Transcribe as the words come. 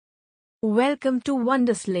Welcome to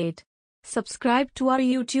Wonderslate. Subscribe to our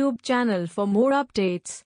YouTube channel for more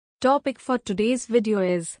updates. Topic for today's video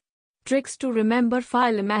is Tricks to remember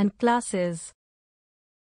phylum and classes.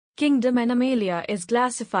 Kingdom Animalia is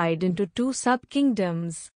classified into two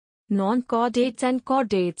sub-kingdoms, non-chordates and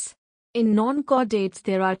chordates. In non-chordates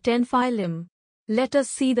there are 10 phylum. Let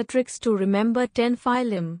us see the tricks to remember 10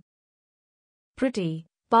 phylum. Pretty,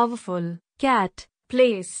 powerful, cat,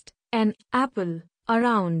 placed, an apple,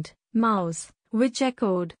 around, mouse, which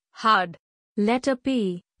echoed, hard. Letter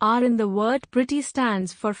P, R in the word pretty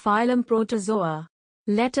stands for phylum Protozoa.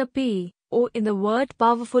 Letter P, O in the word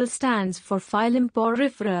powerful stands for phylum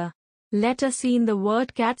Porifera. Letter C in the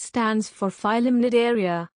word cat stands for phylum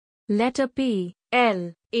Cnidaria. Letter P,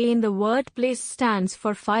 L, A in the word place stands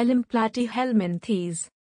for phylum Platyhelminthes.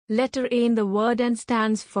 Letter A in the word N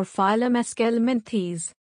stands for phylum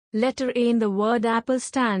Aschelminthes. Letter A in the word apple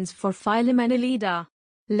stands for phylum Annelida.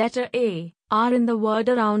 Letter A, R in the word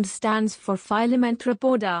around stands for phylum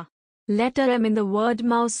Anthropoda. Letter M in the word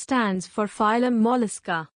mouse stands for phylum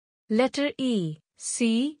Mollusca. Letter E,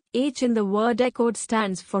 C, H in the word echoed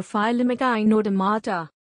stands for phylum Echinodermata.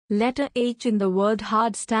 Letter H in the word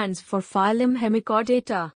hard stands for phylum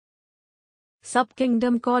Hemichordata.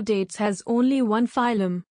 Subkingdom chordates has only one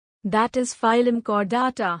phylum, that is phylum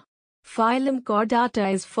Chordata. Phylum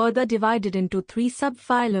Chordata is further divided into three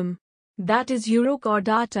subphylum, that is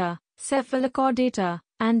Urochordata, Cephalochordata,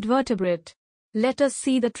 and vertebrate. Let us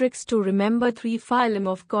see the tricks to remember three phylum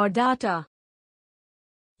of Chordata.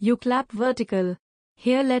 U clap vertical.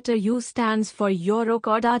 Here letter U stands for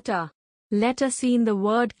Urochordata. Letter C in the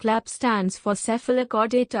word clap stands for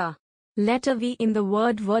Cephalochordata. Letter V in the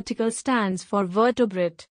word vertical stands for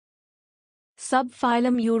vertebrate.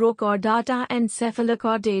 Subphylum Urochordata and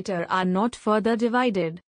Cephalochordata are not further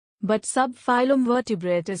divided, but subphylum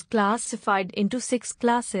vertebrate is classified into 6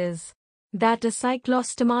 classes, that is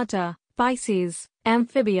Cyclostomata, Pisces,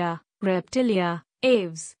 Amphibia, Reptilia,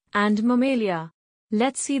 Aves, and Mammalia.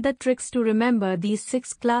 Let's see the tricks to remember these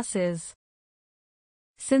 6 classes.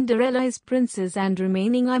 Cinderella is princess and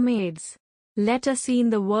remaining are maids. Letter C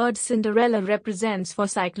in the word Cinderella represents for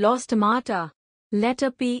Cyclostomata.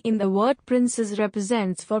 Letter P in the word princess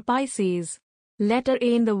represents for Pisces. Letter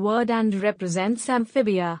A in the word and represents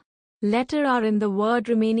Amphibia. Letter R in the word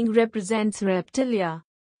remaining represents Reptilia.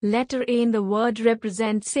 Letter A in the word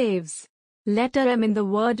represents Aves. Letter M in the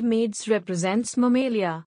word maids represents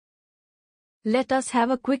Mammalia. Let us have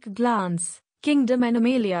a quick glance. Kingdom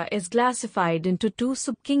Animalia is classified into two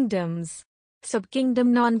subkingdoms, subkingdom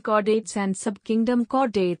non-chordates and subkingdom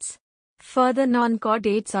chordates. Further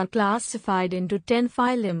non-chordates are classified into 10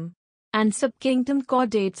 phylum, and subkingdom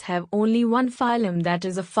chordates have only one phylum, that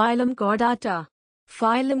is a phylum Chordata.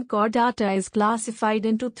 Phylum Chordata is classified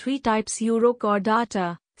into 3 types: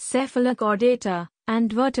 Urochordata, Cephalochordata,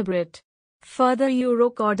 and vertebrate. Further,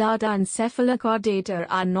 Urochordata and Cephalochordata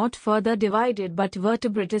are not further divided, but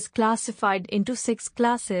vertebrate is classified into 6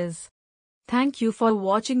 classes. Thank you for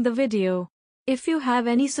watching the video. If you have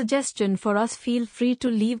any suggestion for us, feel free to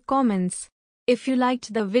leave comments. If you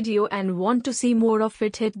liked the video and want to see more of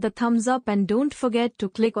it, hit the thumbs up and don't forget to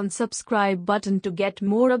click on subscribe button to get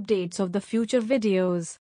more updates of the future videos.